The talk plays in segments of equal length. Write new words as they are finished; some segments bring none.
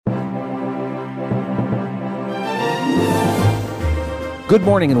Good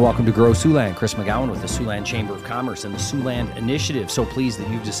morning and welcome to Grow Siouxland. Chris McGowan with the Siouxland Chamber of Commerce and the Siouxland Initiative. So pleased that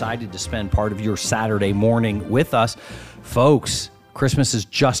you've decided to spend part of your Saturday morning with us. Folks, Christmas is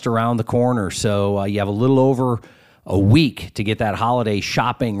just around the corner, so you have a little over a week to get that holiday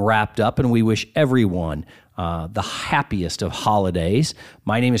shopping wrapped up, and we wish everyone the happiest of holidays.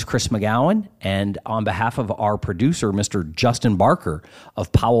 My name is Chris McGowan, and on behalf of our producer, Mr. Justin Barker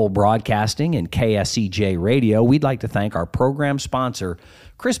of Powell Broadcasting and KSCJ Radio, we'd like to thank our program sponsor,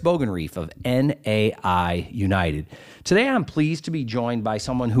 Chris Bogenreef of NAI United. Today, I'm pleased to be joined by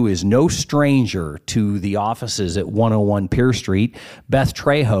someone who is no stranger to the offices at 101 Pier Street. Beth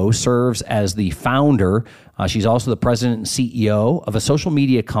Trejo serves as the founder. She's also the president and CEO of a social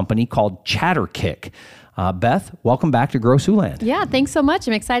media company called Chatterkick. Beth, welcome back to Grow Siouxland. Yeah, thanks so much.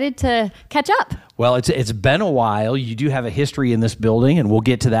 I'm excited to catch up. Well, it's been a while. You do have a history in this building, and we'll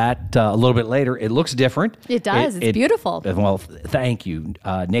get to that a little bit later. It looks different. It does. It's beautiful. Well, thank you.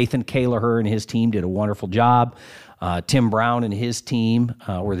 Nathan Kaler and his team did a wonderful job. Tim Brown and his team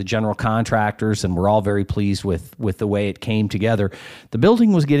were the general contractors, and we're all very pleased with the way it came together. The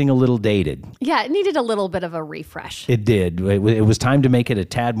building was getting a little dated. Yeah, it needed a little bit of a refresh. It did. It was time to make it a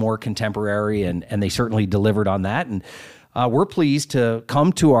tad more contemporary, and they certainly delivered on that. And we're pleased to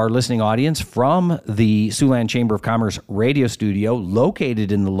come to our listening audience from the Siouxland Chamber of Commerce radio studio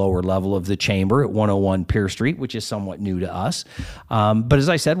located in the lower level of the chamber at 101 Pier Street, which is somewhat new to us. But as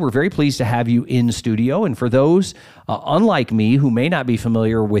I said, we're very pleased to have you in studio. And for those, unlike me, who may not be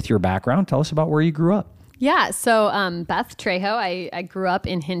familiar with your background, tell us about where you grew up. Yeah, so Beth Trejo, I grew up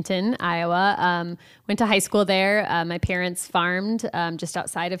in Hinton, Iowa, went to high school there. My parents farmed just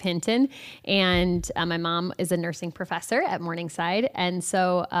outside of Hinton, and my mom is a nursing professor at Morningside. And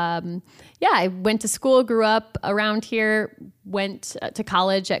so, I went to school, grew up around here, went to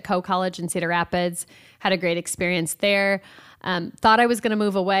college at Coe College in Cedar Rapids, had a great experience there. Thought I was going to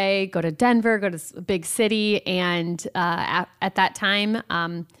move away, go to Denver, go to a big city, and at that time,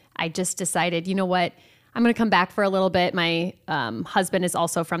 I just decided, you know what? I'm going to come back for a little bit. My husband is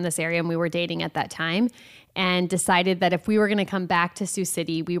also from this area, and we were dating at that time, and decided that if we were going to come back to Sioux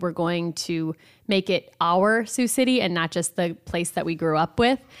City, we were going to make it our Sioux City and not just the place that we grew up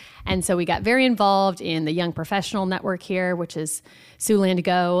with. And so we got very involved in the Young Professional Network here, which is Siouxland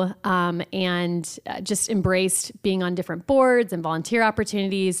Go, and just embraced being on different boards and volunteer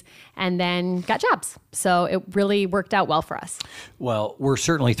opportunities, and then got jobs. So it really worked out well for us. Well, we're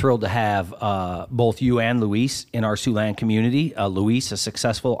certainly thrilled to have both you and Luis in our Siouxland community. Luis, a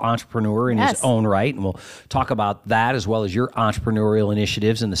successful entrepreneur in his own right, and we'll talk about that as well as your entrepreneurial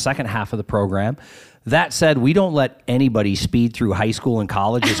initiatives in the second half of the program. That said, we don't let anybody speed through high school and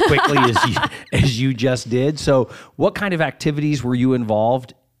college as quickly as you just did. So what kind of activities were you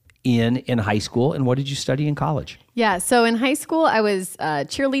involved in high school, and what did you study in college? Yeah, so in high school, I was a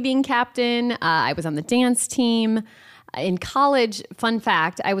cheerleading captain. I was on the dance team. In college, fun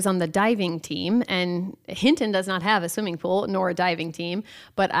fact, I was on the diving team, and Hinton does not have a swimming pool nor a diving team,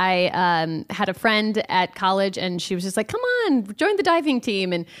 but I had a friend at college, and she was just like, come on, join the diving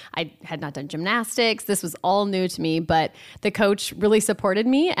team. And I had not done gymnastics. This was all new to me, but the coach really supported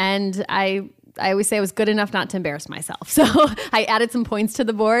me, and I always say I was good enough not to embarrass myself. So I added some points to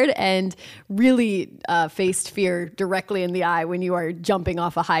the board and really faced fear directly in the eye when you are jumping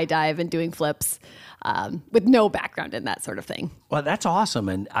off a high dive and doing flips. With no background in that sort of thing. Well, that's awesome.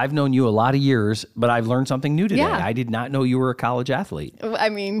 And I've known you a lot of years, but I've learned something new today. Yeah. I did not know you were a college athlete. I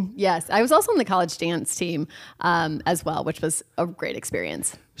mean, yes. I was also on the college dance team as well, which was a great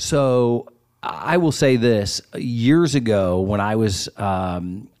experience. So I will say this. Years ago, when I was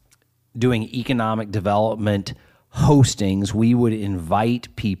doing economic development hostings, we would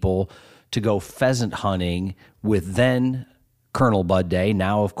invite people to go pheasant hunting with then Colonel Bud Day,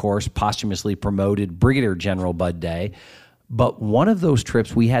 now, of course, posthumously promoted Brigadier General Bud Day. But one of those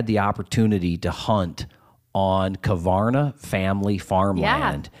trips, we had the opportunity to hunt on Kavarna family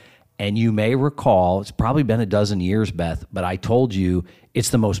farmland. Yeah. And you may recall, it's probably been a dozen years, Beth, but I told you it's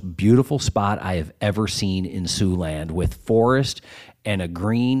the most beautiful spot I have ever seen in Siouxland, with forest and a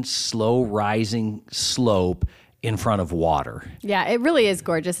green, slow-rising slope in front of water. Yeah, it really is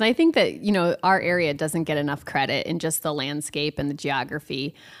gorgeous. And I think that, our area doesn't get enough credit in just the landscape and the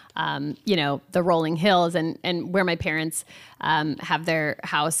geography, the rolling hills and where my parents have their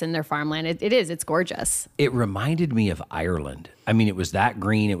house and their farmland. It's gorgeous. It reminded me of Ireland. I mean, it was that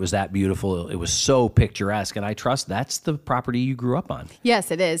green. It was that beautiful. It was so picturesque. And I trust that's the property you grew up on. Yes,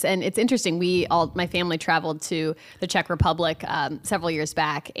 it is. And it's interesting. My family traveled to the Czech Republic several years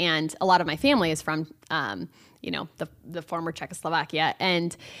back. And a lot of my family is from the former Czechoslovakia,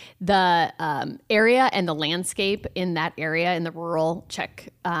 and the area and the landscape in that area, in the rural Czech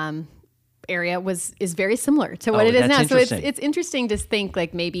area, is very similar to what it is now. So it's interesting to think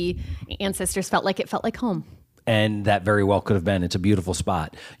like maybe ancestors felt like home. And that very well could have been. It's a beautiful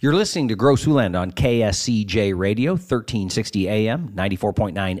spot. You're listening to Grow Siouxland on KSCJ Radio, 1360 AM,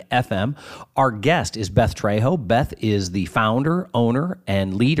 94.9 FM. Our guest is Beth Trejo. Beth is the founder, owner,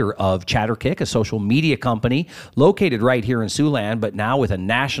 and leader of Chatterkick, a social media company located right here in Siouxland, but now with a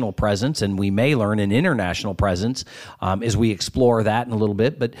national presence, and we may learn an international presence as we explore that in a little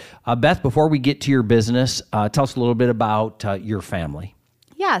bit. But Beth, before we get to your business, tell us a little bit about your family.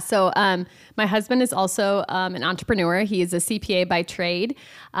 Yeah, so my husband is also an entrepreneur. He is a CPA by trade,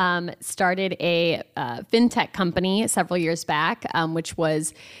 started a fintech company several years back, which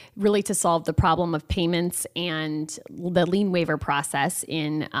was really to solve the problem of payments and the lien waiver process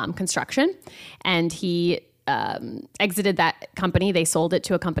in construction. And he exited that company. They sold it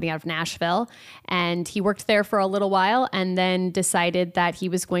to a company out of Nashville, and he worked there for a little while and then decided that he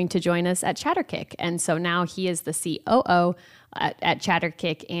was going to join us at Chatterkick. And so now he is the COO at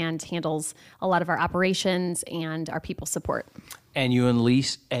Chatterkick and handles a lot of our operations and our people support. And you and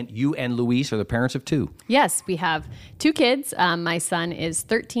Luis are the parents of two. Yes, we have two kids. My son is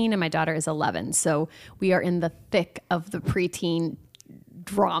 13 and my daughter is 11. So we are in the thick of the preteen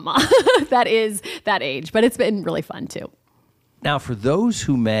drama that is that age, but it's been really fun too. Now, for those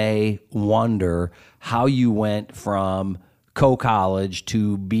who may wonder how you went from co-college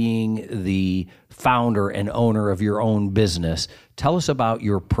to being the founder and owner of your own business, tell us about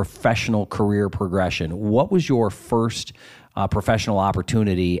your professional career progression. What was your first professional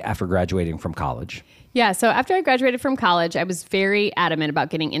opportunity after graduating from college? Yeah, so after I graduated from college, I was very adamant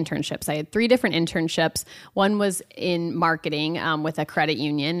about getting internships. I had 3 different internships. One was in marketing with a credit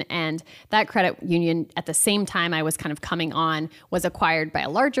union, and that credit union, at the same time I was kind of coming on, was acquired by a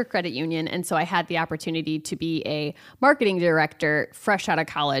larger credit union, and so I had the opportunity to be a marketing director fresh out of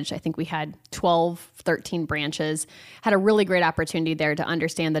college. I think we had 12, 13 branches, had a really great opportunity there to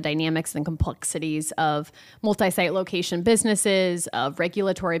understand the dynamics and complexities of multi-site location businesses, of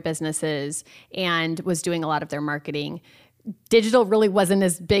regulatory businesses, and was doing a lot of their marketing. Digital really wasn't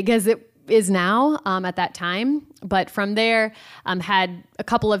as big as it is now at that time, but from there had a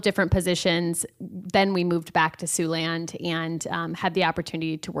couple of different positions. Then we moved back to Siouxland and had the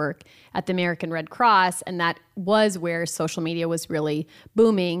opportunity to work at the American Red Cross, and that was where social media was really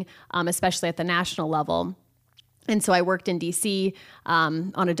booming, especially at the national level. And so I worked in DC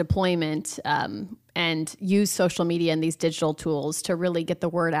on a deployment and used social media and these digital tools to really get the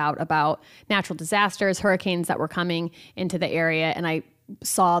word out about natural disasters, hurricanes that were coming into the area. And I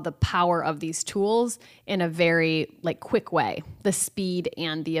saw the power of these tools in a very quick way. The speed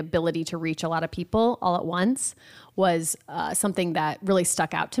and the ability to reach a lot of people all at once was something that really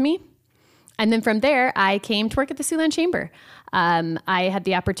stuck out to me. And then from there, I came to work at the Siouxland Chamber. I had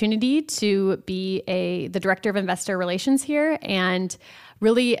the opportunity to be the director of investor relations here, and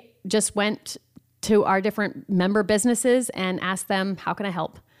really just went to our different member businesses and asked them, how can I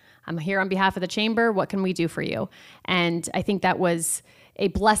help? I'm here on behalf of the chamber. What can we do for you? And I think that was a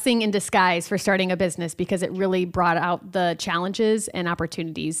blessing in disguise for starting a business, because it really brought out the challenges and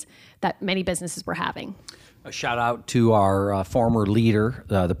opportunities that many businesses were having. A shout out to our former leader,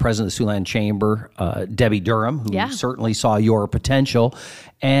 the president of the Siouxland Chamber, Debbie Durham, who certainly saw your potential.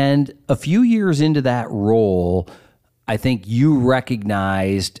 And a few years into that role, I think you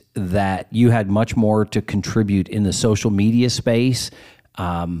recognized that you had much more to contribute in the social media space.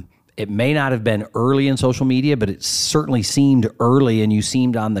 It may not have been early in social media, but it certainly seemed early, and you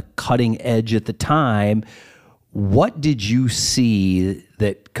seemed on the cutting edge at the time. What did you see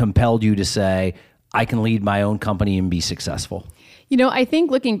that compelled you to say, I can lead my own company and be successful? You know, I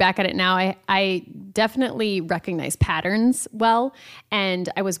think looking back at it now, I definitely recognize patterns well. And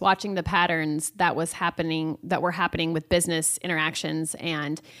I was watching the patterns that were happening with business interactions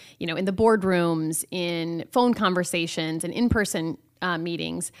and, in the boardrooms, in phone conversations, and in-person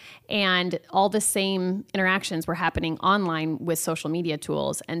meetings, and all the same interactions were happening online with social media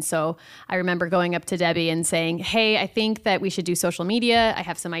tools. And so I remember going up to Debbie and saying, hey, I think that we should do social media. I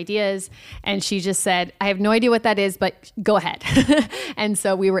have some ideas. And she just said, I have no idea what that is, but go ahead. And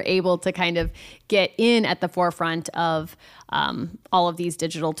so we were able to kind of get in at the forefront of all of these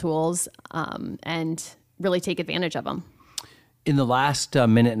digital tools and really take advantage of them. In the last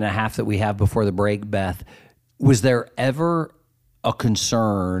minute and a half that we have before the break, Beth, was there ever a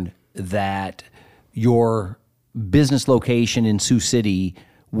concern that your business location in Sioux City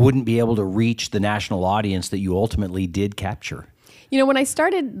wouldn't be able to reach the national audience that you ultimately did capture? When I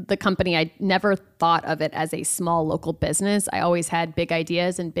started the company, I never thought of it as a small local business. I always had big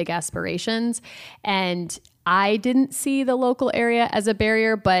ideas and big aspirations. And I didn't see the local area as a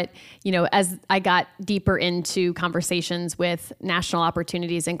barrier, but as I got deeper into conversations with national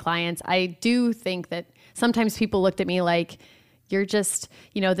opportunities and clients, I do think that sometimes people looked at me like, you're just,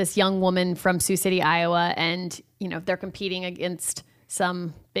 this young woman from Sioux City, Iowa, and, they're competing against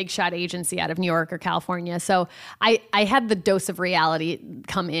some big shot agency out of New York or California. So I had the dose of reality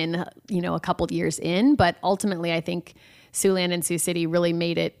come in, a couple of years in, but ultimately I think Siouxland and Sioux City really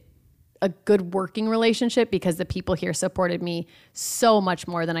made it a good working relationship because the people here supported me so much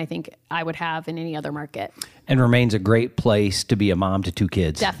more than I think I would have in any other market. And remains a great place to be a mom to two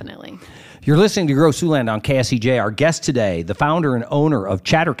kids. Definitely. You're listening to Grow Siouxland on KSEJ. Our guest today, the founder and owner of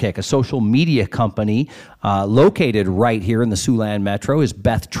Chatterkick, a social media company located right here in the Siouxland Metro, is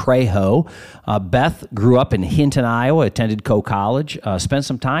Beth Trejo. Beth grew up in Hinton, Iowa, attended Coe College, spent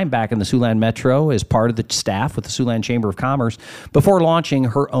some time back in the Siouxland Metro as part of the staff with the Siouxland Chamber of Commerce before launching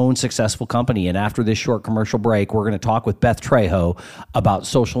her own successful company. And after this short commercial break, we're going to talk with Beth Trejo about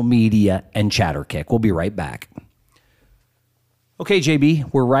social media and Chatterkick. We'll be right back. Okay,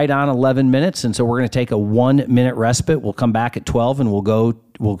 JB, we're right on 11 minutes, and so we're going to take a 1-minute respite. We'll come back at 12, and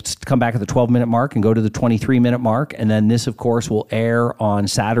we'll come back at the 12-minute mark and go to the 23-minute mark, and then this, of course, will air on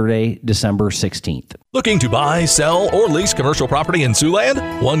Saturday, December 16th. Looking to buy, sell, or lease commercial property in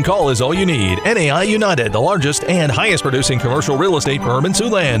Siouxland? One call is all you need. NAI United, the largest and highest producing commercial real estate firm in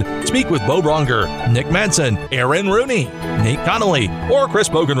Siouxland. Speak with Bo Bronger, Nick Madsen, Aaron Rooney, Nate Connolly, or Chris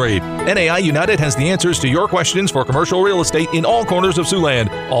Bogenreed. NAI United has the answers to your questions for commercial real estate in all corners of Siouxland.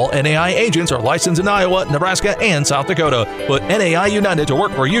 All NAI agents are licensed in Iowa, Nebraska, and South Dakota. Put NAI United to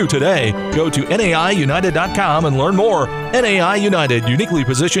work for you today. Go to NAIUnited.com and learn more. NAI United, uniquely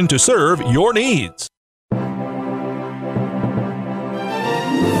positioned to serve your needs.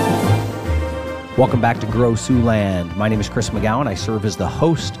 Welcome back to Grow Siouxland. My name is Chris McGowan. I serve as the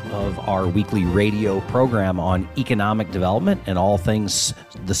host of our weekly radio program on economic development and all things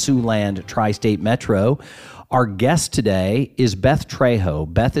the Siouxland Tri-State Metro. Our guest today is Beth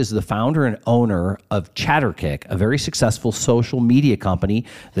Trejo. Beth is the founder and owner of Chatterkick, a very successful social media company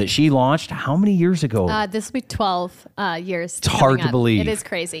that she launched how many years ago? This will be 12 years. It's hard to believe. It is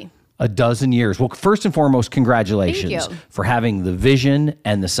crazy. A dozen years. Well, first and foremost, congratulations for having the vision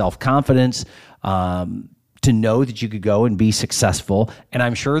and the self-confidence to know that you could go and be successful. And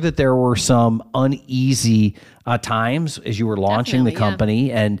I'm sure that there were some uneasy times as you were launching the company.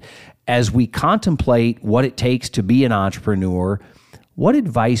 Yeah. And as we contemplate what it takes to be an entrepreneur, what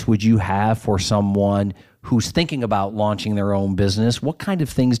advice would you have for someone who's thinking about launching their own business? What kind of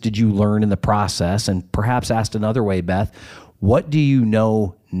things did you learn in the process? And perhaps asked another way, Beth, what do you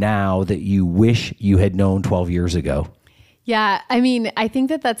know now that you wish you had known 12 years ago? Yeah, I mean, I think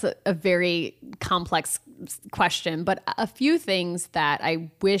that that's a very complex question, but a few things that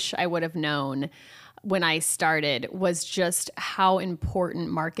I wish I would have known when I started was just how important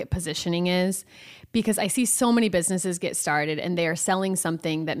market positioning is, because I see so many businesses get started and they are selling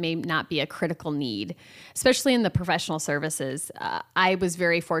something that may not be a critical need, especially in the professional services. I was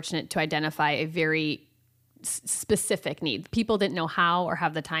very fortunate to identify a very specific need. People didn't know how or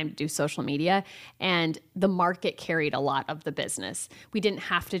have the time to do social media, and the market carried a lot of the business. We didn't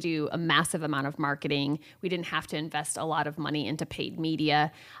have to do a massive amount of marketing. We didn't have to invest a lot of money into paid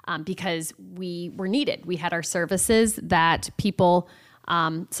media because we were needed. We had our services that people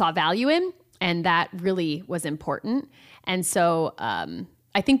saw value in, and that really was important. And so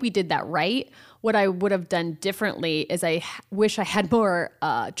I think we did that right. What I would have done differently is I wish I had more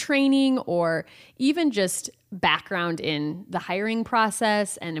training or even just background in the hiring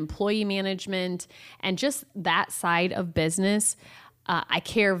process and employee management and just that side of business. I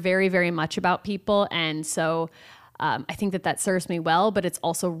care very, very much about people. And so I think that serves me well, but it's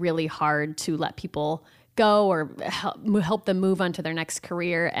also really hard to let people go or help them move on to their next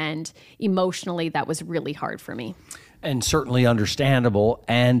career. And emotionally, that was really hard for me. And certainly understandable.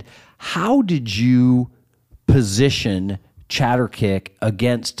 And how did you position Chatterkick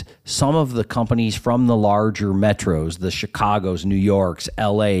against some of the companies from the larger metros, the Chicagos, New Yorks,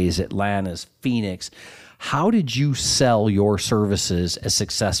 LAs, Atlantas, Phoenix? How did you sell your services as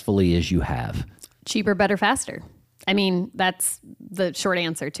successfully as you have? Cheaper, better, faster. I mean, that's the short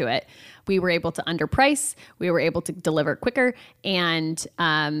answer to it. We were able to underprice, we were able to deliver quicker, and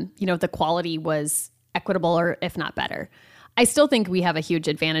the quality was equitable or if not better. I still think we have a huge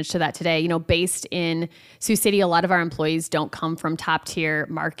advantage to that today. Based in Sioux City, a lot of our employees don't come from top tier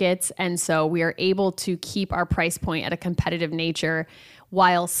markets. And so we are able to keep our price point at a competitive nature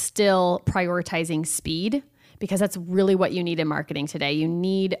while still prioritizing speed, because that's really what you need in marketing today. You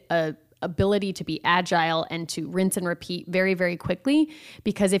need a ability to be agile and to rinse and repeat very, very quickly,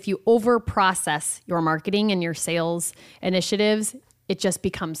 because if you over process your marketing and your sales initiatives, it just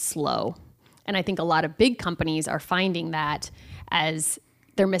becomes slow. And I think a lot of big companies are finding that as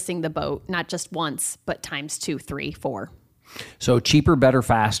they're missing the boat, not just once, but times 2, 3, 4. So cheaper, better,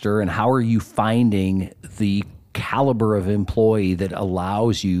 faster. And how are you finding the caliber of employee that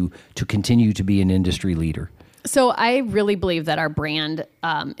allows you to continue to be an industry leader? So I really believe that our brand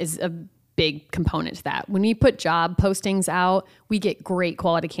is a big component to that. When we put job postings out, we get great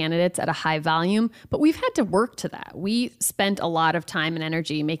quality candidates at a high volume, but we've had to work to that. We spent a lot of time and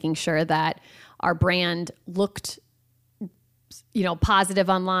energy making sure that our brand looked positive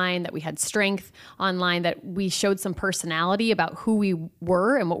online, that we had strength online, that we showed some personality about who we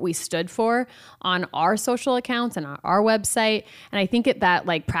were and what we stood for on our social accounts and our website. And I think that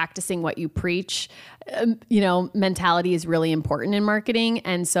like practicing what you preach, mentality is really important in marketing.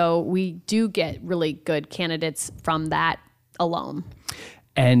 And so we do get really good candidates from that alone.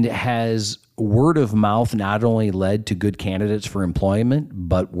 And has word of mouth not only led to good candidates for employment,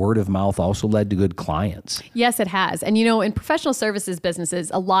 but word of mouth also led to good clients? Yes, it has. And, in professional services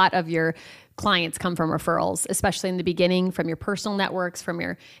businesses, a lot of your clients come from referrals, especially in the beginning, from your personal networks, from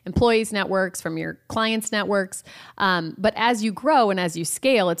your employees' networks, from your clients' networks. But as you grow and as you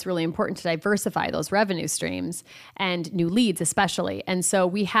scale, it's really important to diversify those revenue streams and new leads especially. And so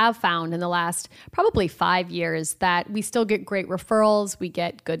we have found in the last probably 5 years that we still get great referrals, we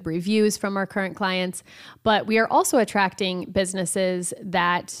get good reviews from our current clients, but we are also attracting businesses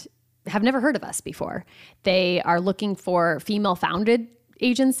that have never heard of us before. They are looking for female-founded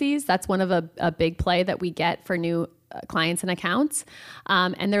agencies. That's one of a big play that we get for new clients and accounts.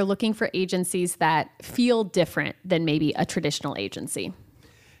 And they're looking for agencies that feel different than maybe a traditional agency.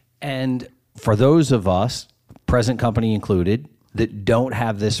 And for those of us, present company included, that don't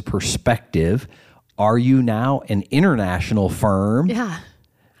have this perspective, are you now an international firm? Yeah.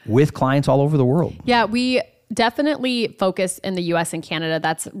 With clients all over the world? Yeah, we definitely focus in the US and Canada.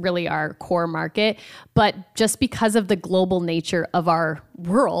 That's really our core market. But just because of the global nature of our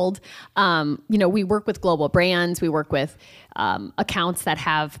world, we work with global brands. We work with accounts that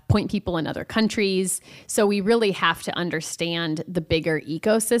have point people in other countries. So we really have to understand the bigger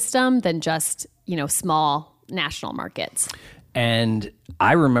ecosystem than just, small national markets. And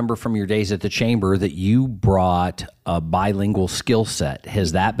I remember from your days at the Chamber that you brought a bilingual skill set.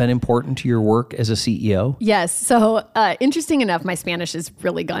 Has that been important to your work as a CEO? Yes. So interesting enough, my Spanish has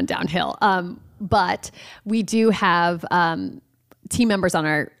really gone downhill. But we do have team members on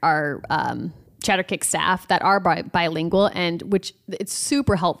our Chatterkick staff that are bilingual, and which it's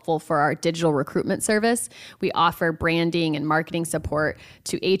super helpful for our digital recruitment service. We offer branding and marketing support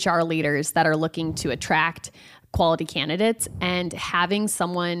to HR leaders that are looking to attract quality candidates, and having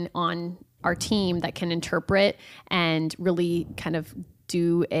someone on our team that can interpret and really kind of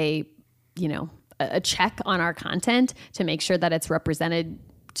do a check on our content to make sure that it's represented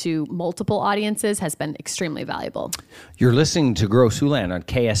to multiple audiences has been extremely valuable. You're listening to Grow Siouxland on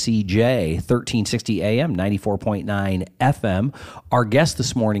KSEJ 1360 AM, 94.9 FM. Our guest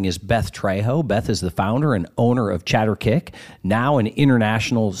this morning is Beth Trejo. Beth is the founder and owner of Chatterkick, now an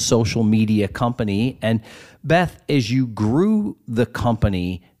international social media company. And Beth, as you grew the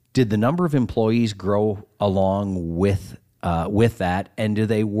company, did the number of employees grow along with that? And do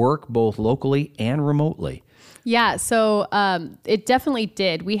they work both locally and remotely? Yeah, so it definitely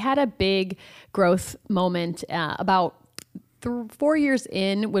did. We had a big growth moment about 4 years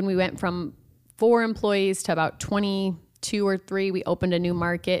in when we went from 4 employees to about 22 or 3. We opened a new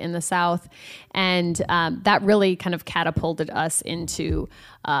market in the South, and that really kind of catapulted us into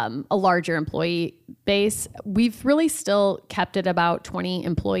a larger employee base. We've really still kept it about 20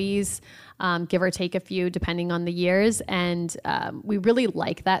 employees, give or take a few depending on the years. And we really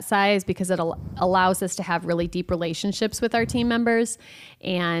like that size because it allows us to have really deep relationships with our team members,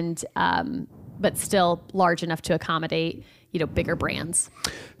 and but still large enough to accommodate bigger brands.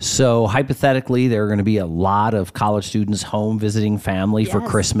 So hypothetically, there are going to be a lot of college students home visiting family for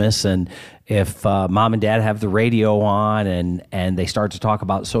Christmas. And if mom and dad have the radio on and they start to talk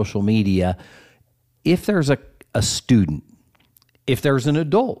about social media, if there's a student, if there's an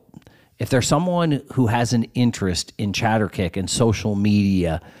adult, if there's someone who has an interest in Chatterkick and social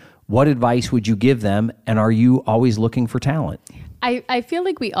media, what advice would you give them? And are you always looking for talent? I feel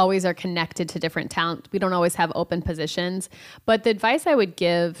like we always are connected to different talent. We don't always have open positions. But the advice I would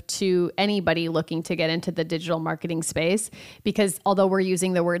give to anybody looking to get into the digital marketing space, because although we're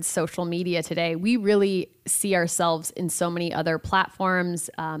using the word social media today, we really see ourselves in so many other platforms.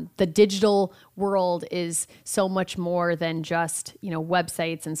 The digital world is so much more than just,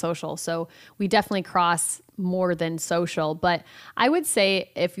 websites and social. So we definitely cross more than social. But I would say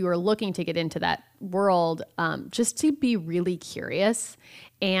if you are looking to get into that world, just to be really curious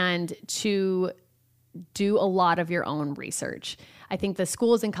and to do a lot of your own research. I think the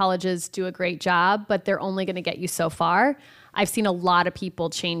schools and colleges do a great job, but they're only going to get you so far. I've seen a lot of people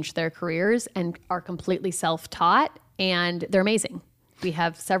change their careers and are completely self-taught, and they're amazing. We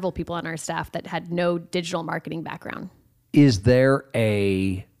have several people on our staff that had no digital marketing background. Is there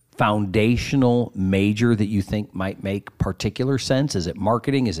a foundational major that you think might make particular sense? Is it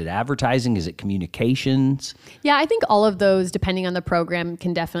marketing? Is it advertising? Is it communications? Yeah, I think all of those, depending on the program,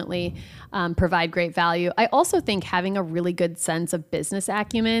 can definitely provide great value. I also think having a really good sense of business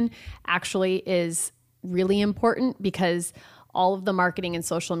acumen actually is really important, because all of the marketing and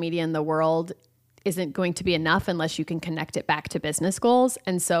social media in the world isn't going to be enough unless you can connect it back to business goals.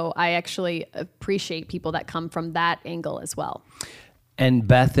 And so I actually appreciate people that come from that angle as well. And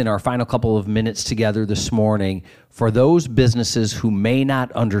Beth, in our final couple of minutes together this morning, for those businesses who may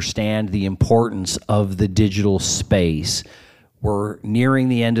not understand the importance of the digital space, we're nearing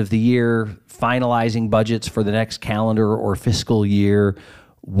the end of the year, finalizing budgets for the next calendar or fiscal year.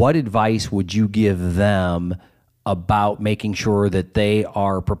 What advice would you give them about making sure that they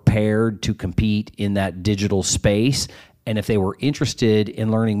are prepared to compete in that digital space? And if they were interested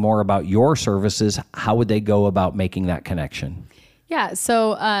in learning more about your services, how would they go about making that connection? Yeah,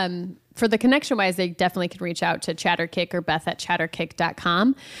 so for the connection-wise, they definitely can reach out to Chatterkick or Beth at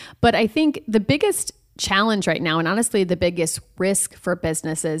chatterkick.com. But I think the biggest challenge right now, and honestly the biggest risk for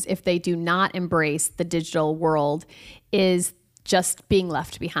businesses if they do not embrace the digital world, is just being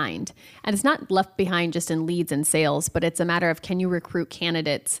left behind. And it's not left behind just in leads and sales, but it's a matter of, can you recruit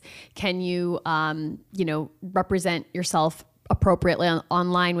candidates? Can you, represent yourself appropriately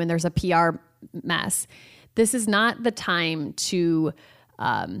online when there's a PR mess? This is not the time to,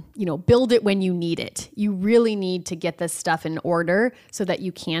 build it when you need it. You really need to get this stuff in order so that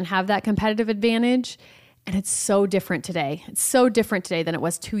you can have that competitive advantage. And it's so different today. It's so different today than it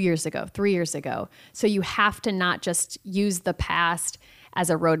was 2 years ago, 3 years ago. So you have to not just use the past as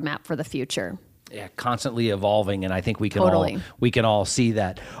a roadmap for the future. Yeah, constantly evolving, and I think we can all see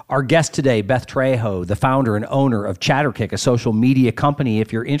that. Our guest today, Beth Trejo, the founder and owner of Chatterkick, a social media company.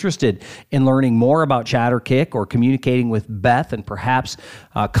 If you're interested in learning more about Chatterkick or communicating with Beth and perhaps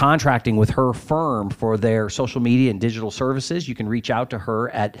contracting with her firm for their social media and digital services, you can reach out to her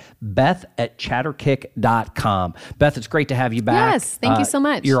at beth@chatterkick.com. Beth, it's great to have you back. Yes, thank you so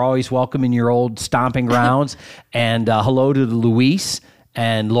much. You're always welcome in your old stomping grounds. And hello to Luis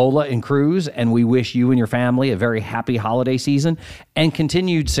and Lola and Cruz, and we wish you and your family a very happy holiday season and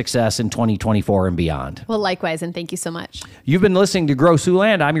continued success in 2024 and beyond. Well, likewise, and thank you so much. You've been listening to Grow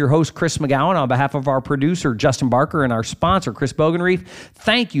Siouxland. I'm your host, Chris McGowan, on behalf of our producer, Justin Barker, and our sponsor, Chris Bogenreef.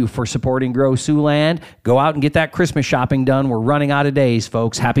 Thank you for supporting Grow Siouxland. Go out and get that Christmas shopping done. We're running out of days,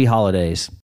 folks. Happy holidays.